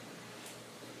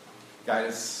Guide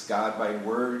us, God, by your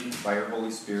word, by your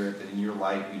Holy Spirit, that in your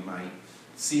light we might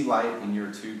see light, in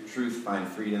your truth find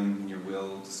freedom, in your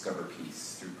will discover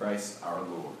peace. Through Christ our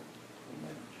Lord.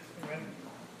 Amen. Amen.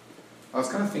 I was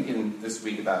kind of thinking this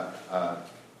week about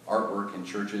artwork in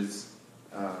churches.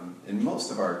 And most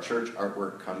of our church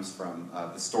artwork comes from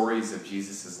the stories of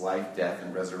Jesus' life, death,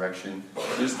 and resurrection.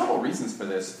 There's a couple reasons for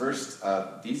this. First,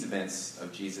 these events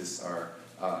of Jesus are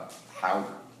how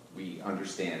we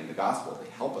understand the gospel. They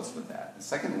help us with that. And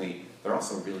secondly, they're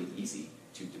also really easy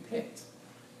to depict.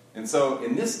 And so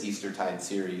in this Eastertide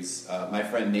series, my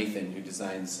friend Nathan, who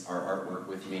designs our artwork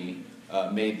with me,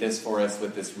 made this for us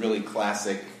with this really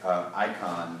classic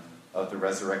icon of the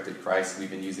resurrected Christ. We've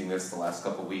been using this the last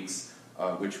couple weeks,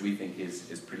 which we think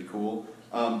is pretty cool.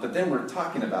 But then we're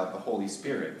talking about the Holy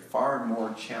Spirit. Far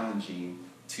more challenging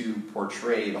to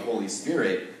portray the Holy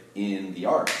Spirit in the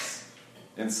arts.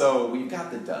 And so we've got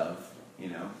the dove,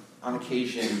 On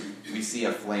occasion, we see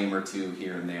a flame or two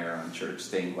here and there on church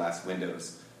stained glass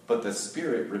windows. But the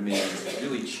Spirit remains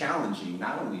really challenging,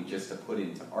 not only just to put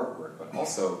into artwork, but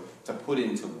also to put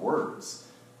into words.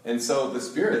 And so the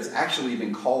Spirit's actually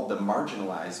been called the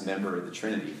marginalized member of the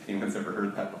Trinity. If anyone's ever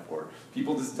heard that before.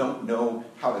 People just don't know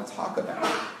how to talk about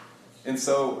it. And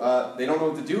so they don't know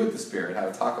what to do with the Spirit, how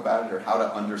to talk about it, or how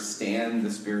to understand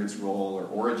the Spirit's role or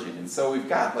origin. And so we've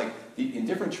got, in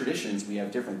different traditions, we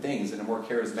have different things. In a more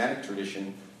charismatic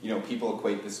tradition, people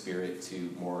equate the Spirit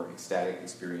to more ecstatic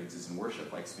experiences in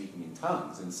worship, like speaking in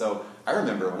tongues. And so I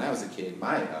remember when I was a kid,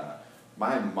 my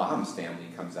mom's family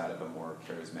comes out of a more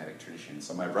charismatic tradition.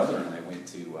 So my brother and I went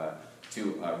to a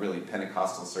really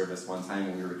Pentecostal service one time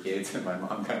when we were kids, and my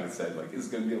mom kind of said, this is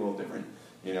going to be a little different,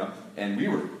 And we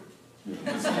were... I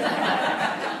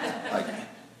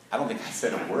don't think I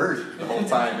said a word the whole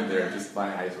time in there, just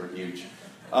my eyes were huge.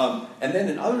 And then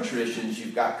in other traditions,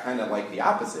 you've got kind of like the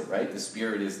opposite, right? The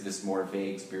Spirit is this more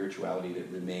vague spirituality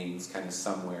that remains kind of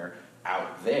somewhere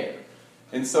out there.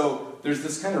 And so there's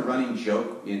this kind of running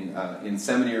joke in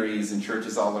seminaries and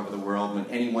churches all over the world when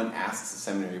anyone asks a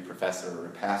seminary professor or a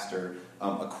pastor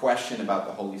a question about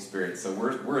the Holy Spirit. So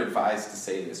we're advised to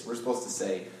say this. We're supposed to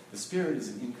say, the Spirit is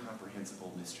an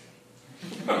incomprehensible mystery.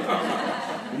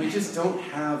 And we just don't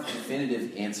have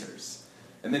definitive answers.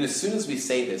 And then as soon as we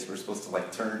say this, we're supposed to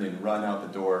turn and run out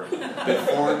the door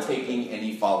before taking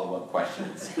any follow-up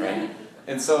questions, right?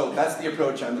 And so that's the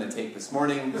approach I'm going to take this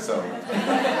morning. So, all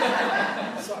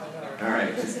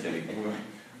right, just kidding.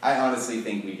 I honestly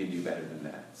think we can do better than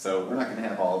that. So we're not going to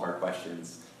have all of our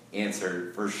questions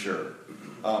answered for sure.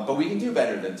 But we can do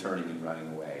better than turning and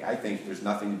running away. I think there's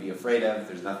nothing to be afraid of.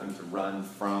 There's nothing to run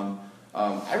from.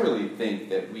 I really think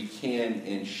that we can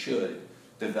and should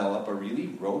develop a really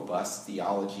robust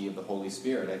theology of the Holy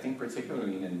Spirit. I think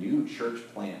particularly in a new church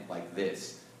plant like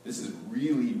this is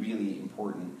really, really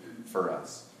important for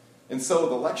us. And so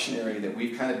the lectionary that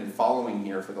we've kind of been following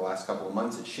here for the last couple of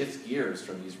months, it shifts gears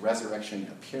from these resurrection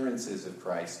appearances of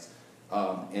Christ,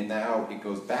 and now it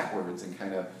goes backwards and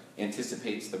kind of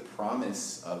anticipates the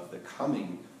promise of the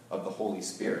coming of the Holy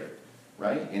Spirit.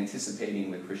 Right?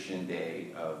 Anticipating the Christian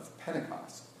day of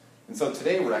Pentecost. And so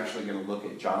today we're actually going to look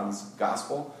at John's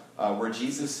Gospel, where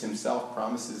Jesus himself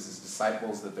promises his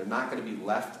disciples that they're not going to be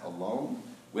left alone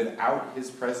without his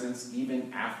presence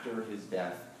even after his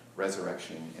death,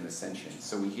 resurrection, and ascension.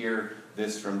 So we hear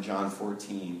this from John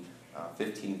 14,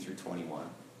 15 through 21.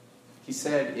 He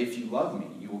said, "If you love me,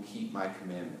 you will keep my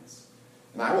commandments.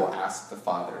 And I will ask the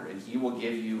Father, and he will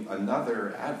give you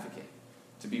another advocate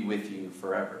to be with you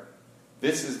forever.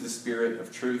 This is the Spirit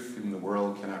of truth whom the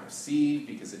world cannot receive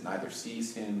because it neither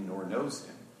sees him nor knows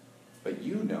him. But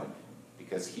you know him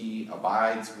because he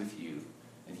abides with you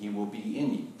and he will be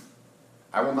in you.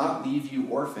 I will not leave you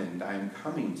orphaned. I am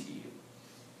coming to you.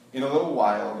 In a little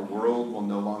while the world will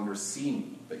no longer see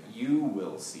me, but you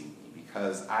will see me.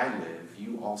 Because I live,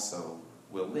 you also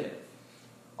will live.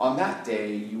 On that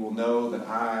day you will know that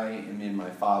I am in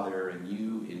my Father and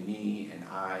you in me and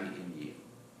I in you.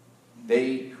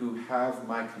 They who have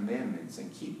my commandments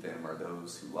and keep them are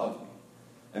those who love me.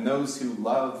 And those who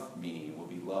love me will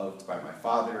be loved by my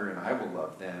Father, and I will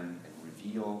love them and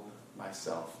reveal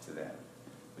myself to them."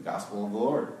 The Gospel of the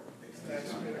Lord.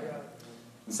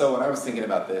 And so when I was thinking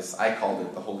about this, I called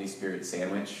it the Holy Spirit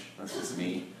sandwich. That's just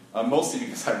me. Mostly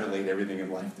because I relate everything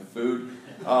in life to food.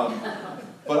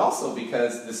 But also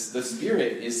because the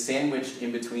Spirit is sandwiched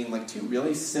in between two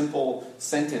really simple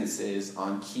sentences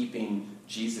on keeping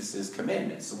Jesus'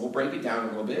 commandments. So we'll break it down a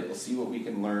little bit. We'll see what we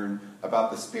can learn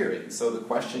about the Spirit. And so the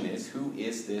question is, who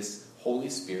is this Holy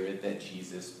Spirit that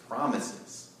Jesus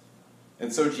promises?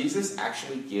 And so Jesus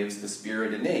actually gives the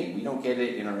Spirit a name. We don't get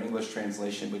it in our English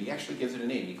translation, but he actually gives it a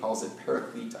name. He calls it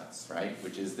Parakletos, right?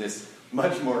 Which is this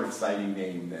much more exciting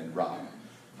name than Rob.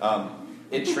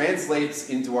 It translates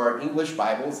into our English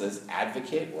Bibles as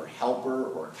advocate or helper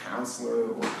or counselor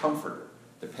or comforter,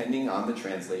 depending on the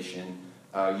translation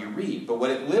you read. But what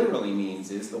it literally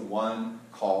means is the one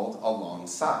called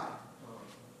alongside.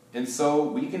 And so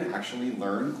we can actually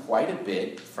learn quite a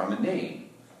bit from a name.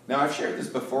 Now, I've shared this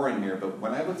before in here, but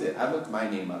when I looked my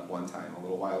name up one time a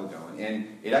little while ago,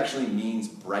 and it actually means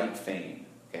bright fame.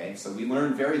 Okay, so we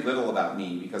learn very little about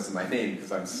me because of my name,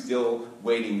 because I'm still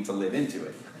waiting to live into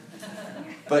it.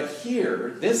 But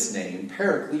here, this name,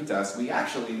 Parakletos, we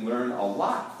actually learn a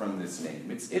lot from this name.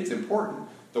 It's important.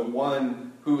 The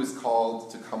one who is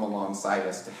called to come alongside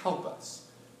us to help us,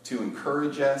 to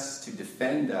encourage us, to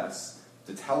defend us,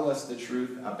 to tell us the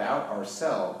truth about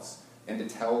ourselves, and to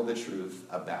tell the truth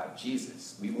about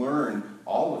Jesus. We learn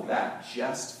all of that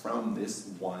just from this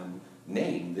one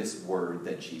name, this word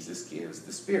that Jesus gives,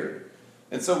 the Spirit.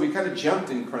 And so we kind of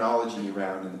jumped in chronology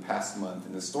around in the past month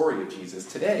in the story of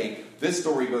Jesus. Today, this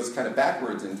story goes kind of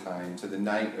backwards in time to the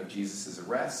night of Jesus'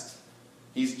 arrest.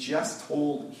 He's just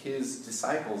told his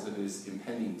disciples of his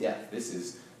impending death. This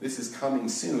is coming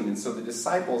soon. And so the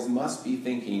disciples must be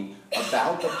thinking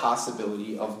about the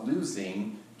possibility of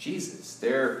losing Jesus,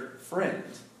 their friend,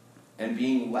 and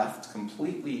being left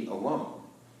completely alone.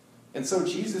 And so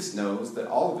Jesus knows that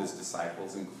all of his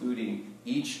disciples, including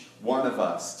each one of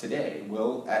us today,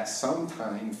 will at some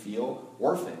time feel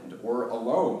orphaned or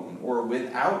alone or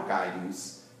without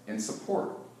guidance and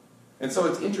support. And so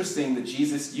it's interesting that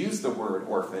Jesus used the word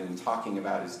orphan in talking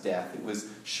about his death. It was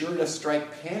sure to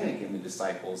strike panic in the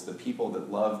disciples, the people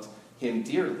that loved him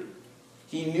dearly.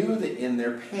 He knew that in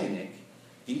their panic,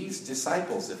 these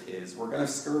disciples of his were going to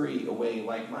scurry away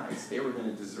like mice. They were going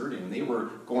to desert him. They were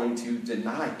going to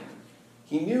deny him.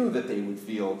 He knew that they would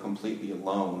feel completely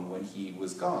alone when he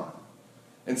was gone.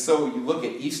 And so you look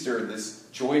at Easter, this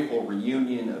joyful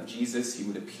reunion of Jesus. He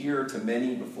would appear to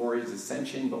many before his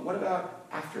ascension. But what about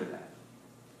after that?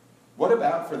 What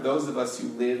about for those of us who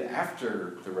live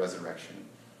after the resurrection?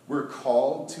 We're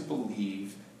called to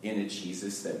believe in a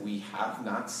Jesus that we have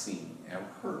not seen or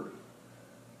heard.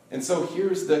 And so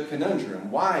here's the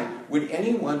conundrum. Why would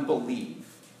anyone believe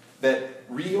that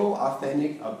real,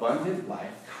 authentic, abundant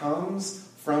life comes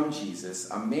from Jesus,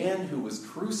 a man who was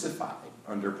crucified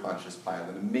under Pontius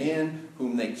Pilate, a man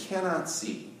whom they cannot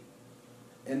see?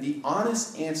 And the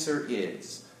honest answer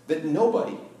is that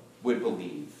nobody would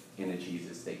believe in a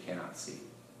Jesus they cannot see,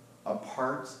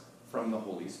 apart from the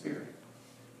Holy Spirit,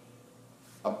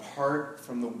 apart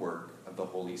from the work of the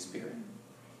Holy Spirit.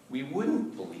 We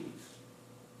wouldn't believe.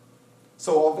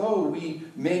 So although we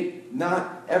may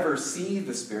not ever see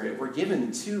the Spirit, we're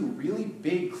given two really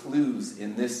big clues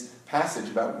in this passage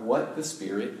about what the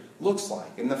Spirit looks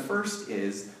like. And the first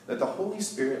is that the Holy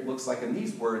Spirit looks like, and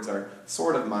these words are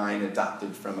sort of mine,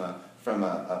 adopted from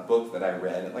a book that I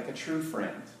read, like a true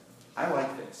friend. I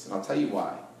like this, and I'll tell you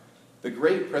why. The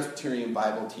great Presbyterian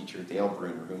Bible teacher, Dale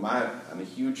Bruner, whom I'm a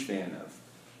huge fan of,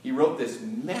 he wrote this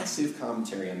massive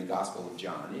commentary on the Gospel of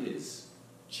John. It is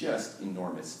just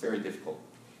enormous, very difficult.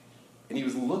 And he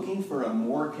was looking for a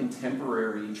more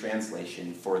contemporary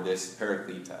translation for this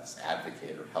Parakletos,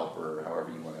 advocate or helper, or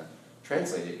however you want to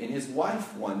translate it. And his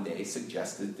wife one day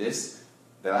suggested this,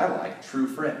 that I like, true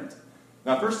friend.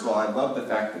 Now, first of all, I love the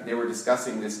fact that they were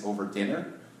discussing this over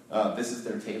dinner. This is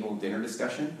their table dinner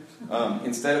discussion.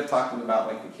 Instead of talking about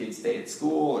like the kids' day at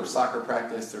school or soccer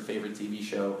practice, their favorite TV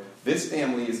show, this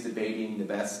family is debating the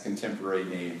best contemporary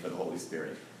name for the Holy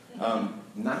Spirit.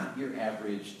 Not your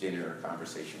average dinner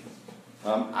conversation.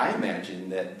 I imagine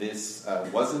that this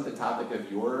wasn't the topic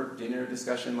of your dinner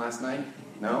discussion last night.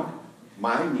 No?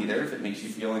 Mine neither, if it makes you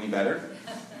feel any better.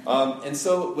 And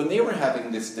so when they were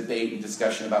having this debate and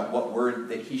discussion about what word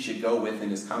that he should go with in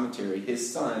his commentary,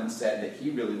 his son said that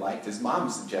he really liked his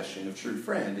mom's suggestion of true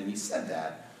friend. And he said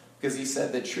that because he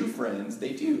said that true friends,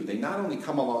 they do. They not only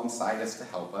come alongside us to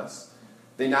help us,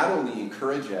 they not only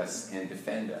encourage us and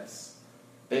defend us,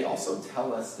 they also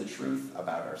tell us the truth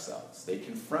about ourselves. They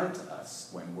confront us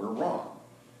when we're wrong.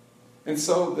 And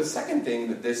so the second thing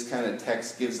that this kind of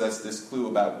text gives us this clue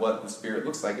about what the Spirit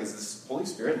looks like is this Holy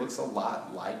Spirit looks a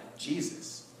lot like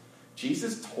Jesus.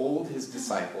 Jesus told his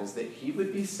disciples that he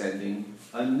would be sending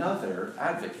another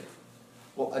advocate.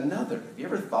 Well, another. Have you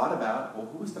ever thought about, well,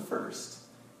 who was the first?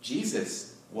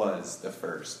 Jesus was the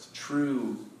first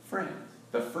true friend,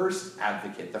 the first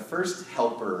advocate, the first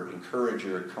helper,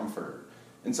 encourager, comforter.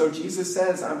 And so Jesus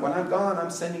says, when I'm gone,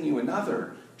 I'm sending you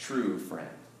another true friend.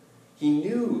 He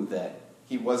knew that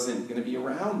he wasn't going to be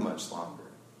around much longer.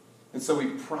 And so we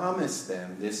promised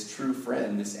them this true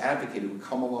friend, this advocate who would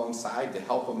come alongside to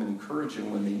help them and encourage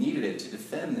them when they needed it, to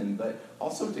defend them, but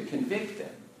also to convict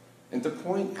them and to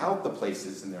point out the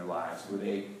places in their lives where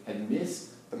they had missed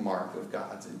the mark of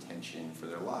God's intention for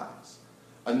their lives.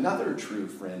 Another true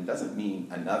friend doesn't mean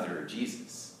another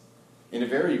Jesus. In a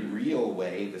very real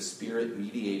way, the Spirit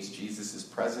mediates Jesus'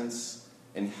 presence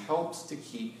and helps to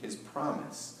keep his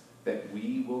promise that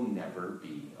we will never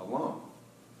be alone.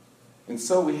 And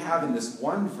so we have in this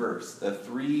one verse the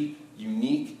three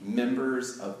unique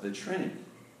members of the Trinity.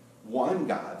 One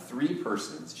God, three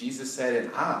persons. Jesus said,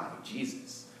 and I,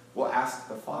 Jesus, will ask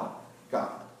the Father,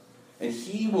 God, and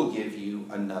he will give you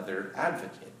another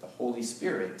advocate, the Holy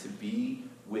Spirit, to be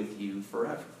with you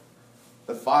forever.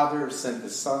 The Father sent the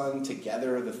Son.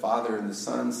 Together, the Father and the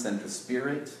Son sent the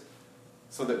Spirit,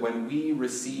 so that when we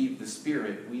receive the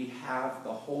Spirit, we have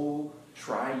the whole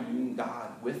triune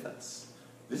God with us.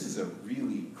 This is a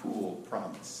really cool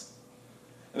promise.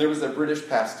 And there was a British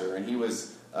pastor, and he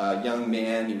was a young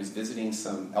man. He was visiting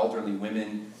some elderly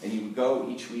women, and he would go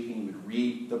each week and he would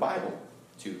read the Bible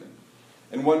to them.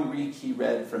 And one week he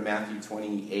read from Matthew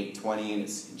 28:20,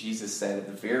 and Jesus said at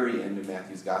the very end of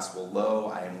Matthew's Gospel, "Lo,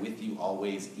 I am with you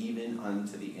always, even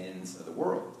unto the ends of the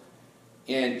world."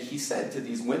 And he said to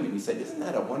these women, he said, "Isn't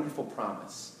that a wonderful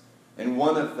promise?" And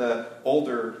one of the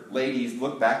older ladies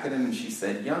looked back at him and she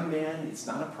said, "Young man, it's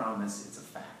not a promise, it's a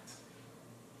fact."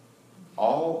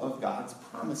 All of God's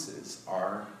promises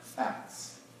are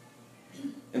facts.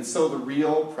 And so the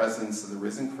real presence of the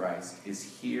risen Christ is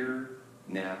here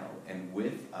now and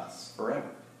with us forever.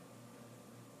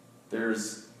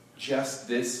 There's just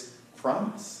this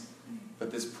promise,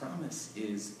 but this promise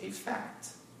is a fact.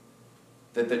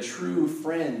 That the true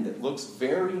friend that looks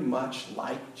very much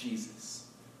like Jesus,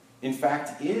 in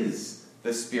fact, is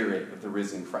the Spirit of the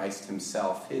risen Christ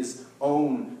himself, his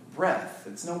own breath.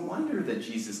 It's no wonder that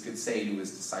Jesus could say to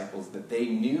his disciples that they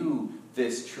knew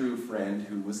this true friend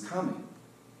who was coming.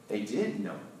 They did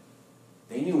know him.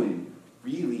 They knew him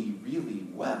really, really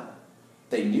well.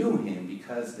 They knew him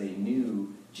because they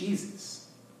knew Jesus.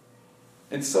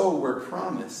 And so we're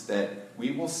promised that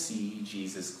we will see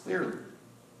Jesus clearly.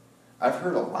 I've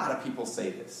heard a lot of people say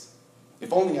this.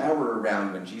 If only I were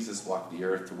around when Jesus walked the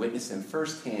earth to witness him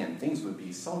firsthand, things would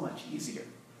be so much easier,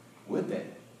 would they?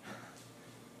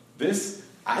 This,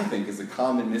 I think, is a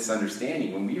common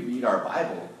misunderstanding. When we read our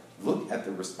Bible, look at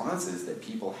the responses that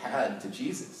people had to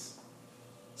Jesus.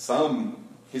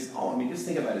 Just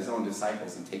think about his own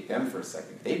disciples and take them for a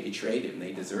second. They betrayed him,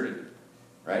 they deserted him,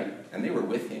 right? And they were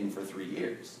with him for 3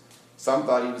 years. Some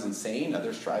thought he was insane,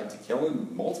 others tried to kill him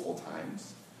multiple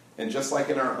times. And just like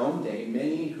in our own day,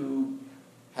 many who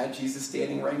had Jesus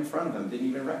standing right in front of them didn't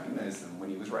even recognize him when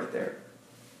he was right there.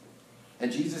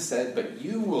 And Jesus said, "But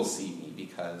you will see me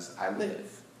because I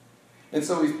live." And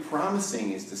so he's promising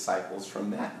his disciples from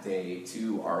that day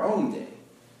to our own day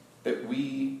that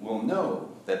we will know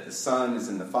that the Son is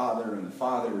in the Father and the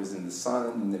Father is in the Son,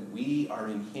 and that we are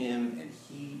in him and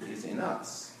he is in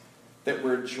us. That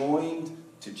we're joined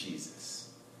to Jesus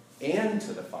and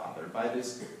to the Father by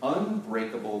this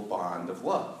unbreakable bond of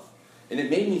love. And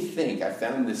it made me think, I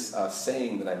found this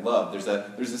saying that I love. There's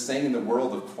a saying in the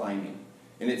world of climbing,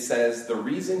 and it says, the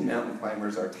reason mountain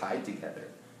climbers are tied together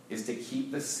is to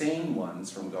keep the sane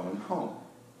ones from going home.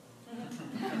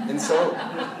 And so,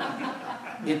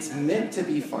 it's meant to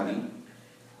be funny.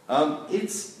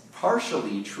 It's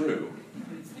partially true.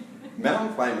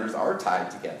 Mountain climbers are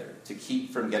tied together to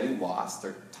keep from getting lost.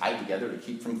 They're tied together to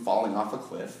keep from falling off a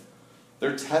cliff.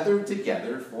 They're tethered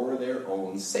together for their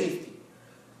own safety.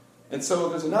 And so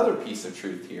there's another piece of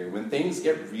truth here. When things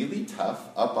get really tough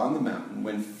up on the mountain,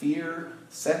 when fear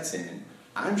sets in,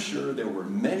 I'm sure there were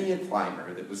many a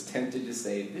climber that was tempted to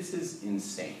say, "This is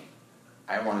insane.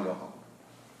 I want to go home."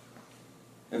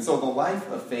 And so the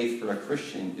life of faith for a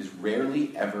Christian is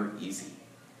rarely ever easy.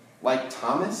 Like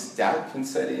Thomas, doubt can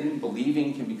set in,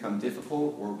 believing can become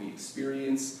difficult, or we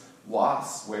experience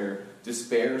loss where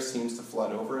despair seems to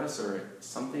flood over us, or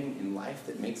something in life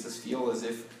that makes us feel as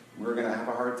if we're going to have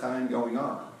a hard time going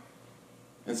on.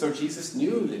 And so Jesus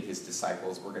knew that his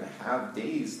disciples were going to have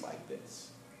days like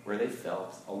this, where they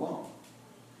felt alone.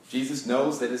 Jesus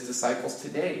knows that his disciples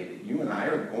today, that you and I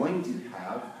are going to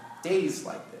have days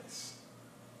like this.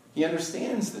 He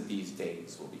understands that these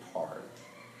days will be hard,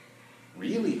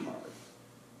 really hard.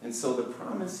 And so the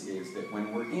promise is that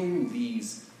when we're in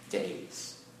these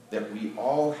days that we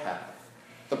all have,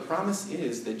 the promise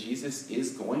is that Jesus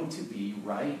is going to be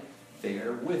right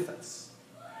there with us.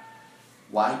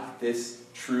 Like this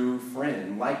true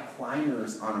friend, like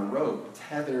climbers on a rope,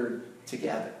 tethered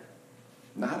together.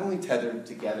 Not only tethered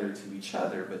together to each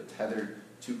other, but tethered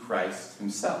to Christ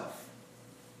himself,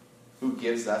 who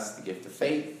gives us the gift of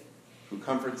faith, who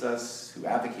comforts us, who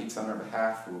advocates on our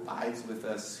behalf, who abides with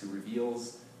us, who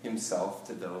reveals himself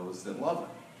to those that love him.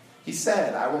 He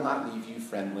said, I will not leave you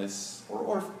friendless or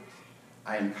orphaned.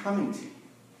 I am coming to you.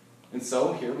 And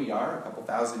so here we are, a couple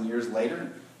thousand years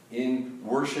later, in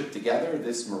worship together,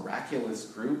 this miraculous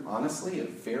group, honestly, of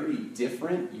very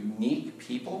different, unique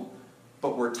people,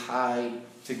 but we're tied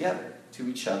together to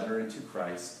each other and to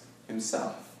Christ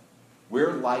himself.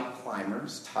 We're like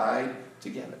climbers tied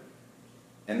together.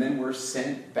 And then we're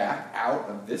sent back out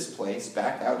of this place,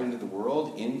 back out into the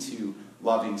world, into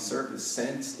loving service,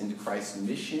 sent into Christ's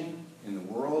mission in the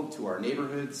world, to our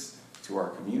neighborhoods, to our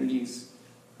communities,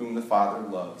 whom the Father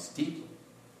loves deeply.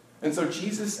 And so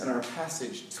Jesus in our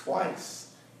passage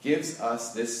twice gives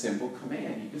us this simple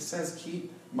command. He just says,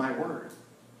 keep my word.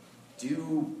 Do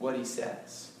what he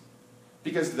says.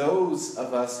 Because those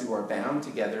of us who are bound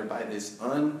together by this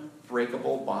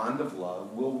unbreakable bond of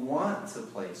love will want to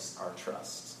place our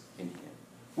trust in him.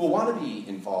 We'll want to be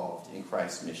involved in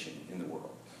Christ's mission in the world.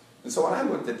 And so when I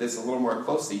looked at this a little more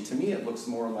closely, to me it looks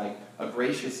more like a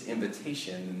gracious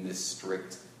invitation than this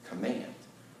strict command.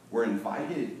 We're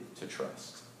invited to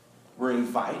trust. We're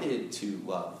invited to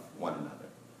love one another.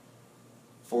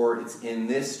 For it's in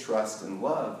this trust and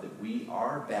love that we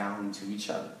are bound to each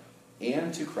other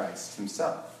and to Christ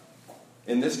himself.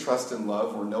 In this trust and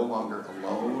love, we're no longer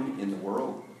alone in the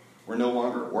world. We're no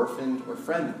longer orphaned or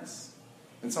friendless.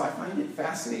 And so I find it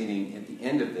fascinating at the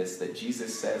end of this that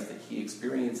Jesus says that he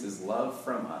experiences love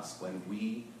from us when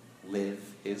we live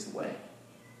his way.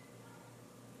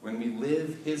 When we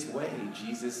live his way,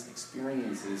 Jesus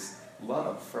experiences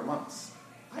love from us.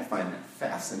 I find that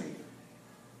fascinating.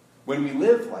 When we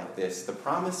live like this, the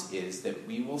promise is that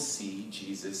we will see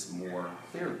Jesus more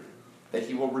clearly, that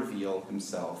he will reveal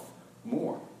himself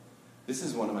more. This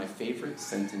is one of my favorite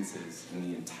sentences in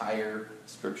the entire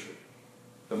scripture.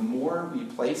 The more we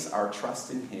place our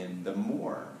trust in him, the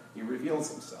more he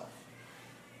reveals himself.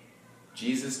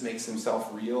 Jesus makes himself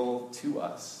real to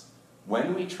us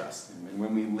when we trust him and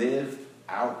when we live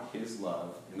out his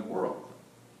love in the world.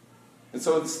 And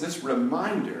so it's this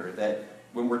reminder that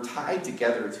when we're tied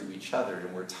together to each other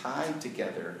and we're tied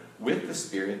together with the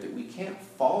Spirit, that we can't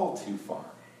fall too far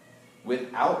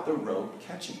without the rope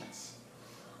catching us.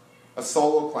 A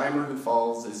solo climber who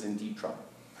falls is in deep trouble.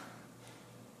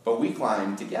 But we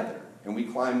climb together, and we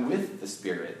climb with the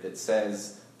Spirit that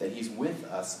says that he's with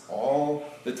us all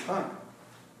the time,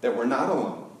 that we're not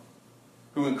alone,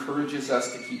 who encourages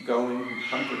us to keep going, who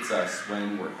comforts us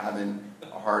when we're having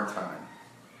a hard time.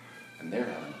 And they're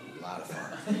having a lot of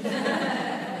fun.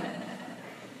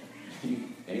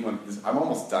 Anyone? I'm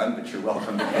almost done, but you're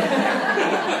welcome to come.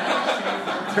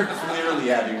 They're clearly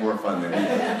having more fun than me.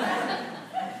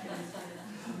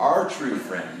 Our true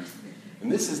friend,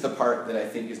 and this is the part that I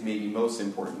think is maybe most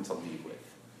important to leave with.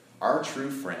 Our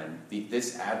true friend,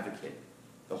 this advocate,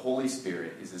 the Holy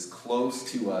Spirit, is as close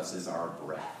to us as our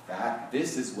breath.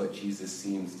 This is what Jesus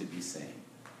seems to be saying.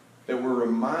 That we're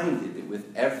reminded that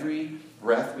with every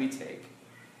breath we take,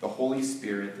 the Holy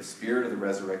Spirit, the Spirit of the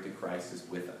resurrected Christ, is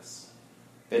with us.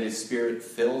 That his Spirit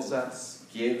fills us,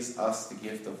 gives us the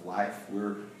gift of life.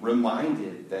 We're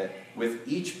reminded that with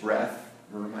each breath,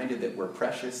 we're reminded that we're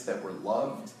precious, that we're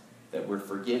loved, that we're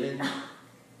forgiven,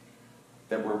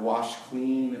 that we're washed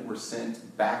clean, that we're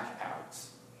sent back out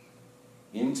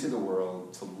into the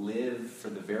world to live for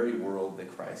the very world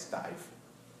that Christ died for.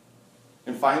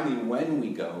 And finally, when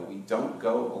we go, we don't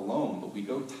go alone, but we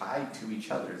go tied to each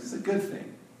other. This is a good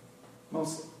thing,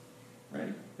 mostly,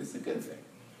 right? It's a good thing.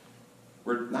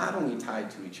 We're not only tied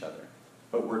to each other,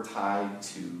 but we're tied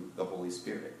to the Holy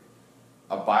Spirit,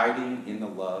 abiding in the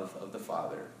love of the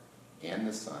Father and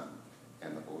the Son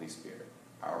and the Holy Spirit,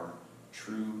 our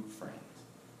true friend.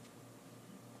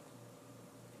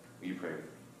 Will you pray with me?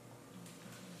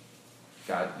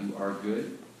 God, you are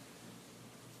good.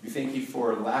 We thank you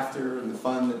for laughter and the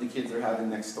fun that the kids are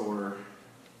having next door.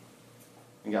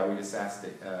 And God, we just ask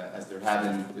that as they're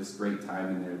having this great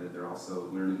time in there, that they're also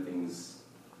learning things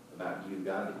about you.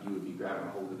 God, that you would be grabbing a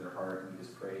hold of their heart. And we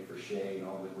just pray for Shay and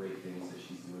all the great things that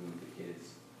she's doing with the kids.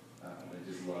 I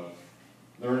just love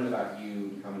learning about you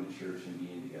and coming to church and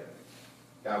being together.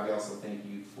 God, we also thank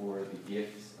you for the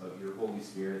gift of your Holy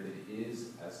Spirit, that it is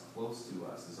as close to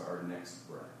us as our next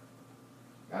breath.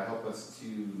 God, help us to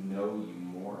know you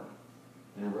more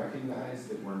and recognize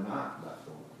that we're not left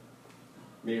alone.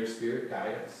 May your Spirit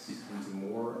guide us into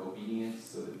more obedience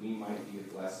so that we might be a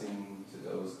blessing to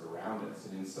those around us.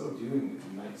 And in so doing, that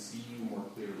we might see you more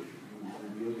clearly, that you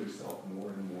would reveal yourself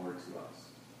more and more to us.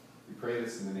 We pray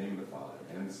this in the name of the Father,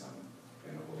 and the Son,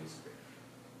 and the Holy Spirit.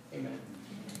 Amen.